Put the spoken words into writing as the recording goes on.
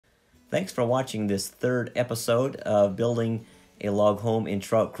Thanks for watching this third episode of building a log home in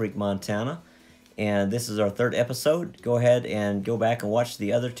Trout Creek, Montana. And this is our third episode. Go ahead and go back and watch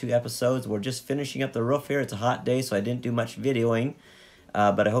the other two episodes. We're just finishing up the roof here. It's a hot day, so I didn't do much videoing,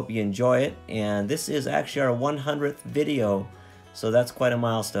 but I hope you enjoy it. And this is actually our 100th video, so that's quite a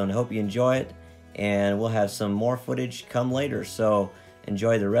milestone. I hope you enjoy it, and we'll have some more footage come later, so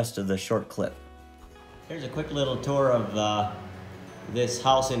enjoy the rest of the short clip. Here's a quick little tour of this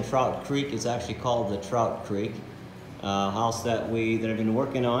house in Trout Creek. It's actually called the Trout Creek. House that I've been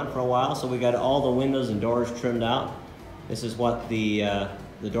working on for a while. So we got all the windows and doors trimmed out. This is what the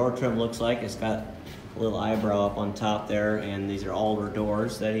door trim looks like. It's got a little eyebrow up on top there, and these are alder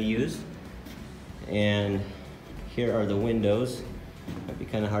doors that he used. And here are the windows. Might be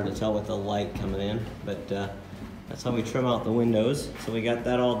kind of hard to tell with the light coming in, but that's how we trim out the windows. So we got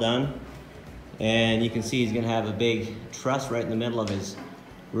that all done, and you can see he's gonna have a big truss right in the middle of his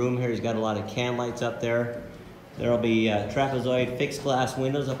room here. He's got a lot of can lights up there. There'll be trapezoid fixed glass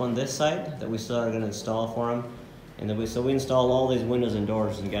windows up on this side that we still are going to install for him. And then we installed all these windows and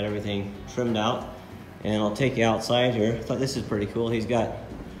doors and got everything trimmed out. And I'll take you outside here. I thought this is pretty cool. He's got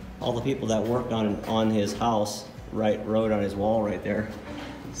all the people that worked on his house wrote on his wall right there.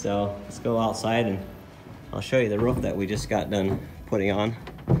 So let's go outside and I'll show you the roof that we just got done putting on.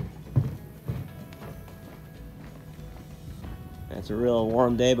 It's a real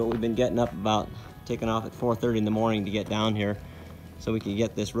warm day, but we've been getting up taking off at 4:30 in the morning to get down here so we could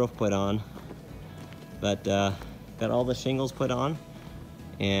get this roof put on. But got all the shingles put on,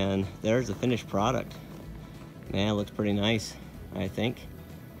 and there's the finished product. Man, it looks pretty nice, I think.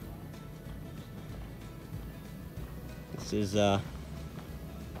 This is gonna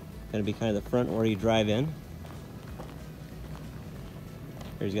be kind of the front where you drive in.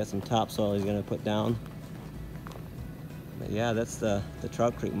 Here he's got some topsoil he's gonna put down. But yeah, that's the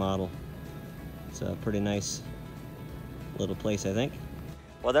Trout Creek model. It's a pretty nice little place, I think.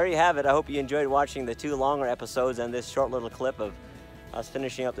 Well, there you have it. I hope you enjoyed watching the two longer episodes and this short little clip of us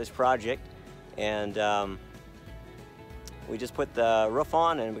finishing up this project. And we just put the roof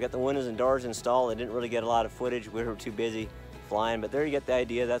on and we got the windows and doors installed. I didn't really get a lot of footage. We were too busy flying, but there you get the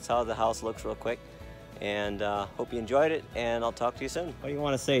idea. That's how the house looks real quick. And hope you enjoyed it, and I'll talk to you soon. What do you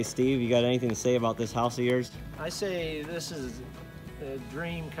want to say, Steve? You got anything to say about this house of yours? I say this is a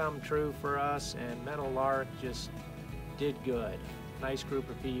dream come true for us, and Meadowlark just did good. Nice group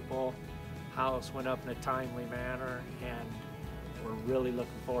of people. House went up in a timely manner, and we're really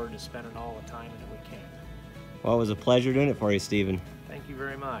looking forward to spending all the time that we can. Well, it was a pleasure doing it for you, Stephen. Thank you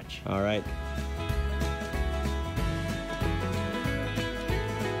very much. All right.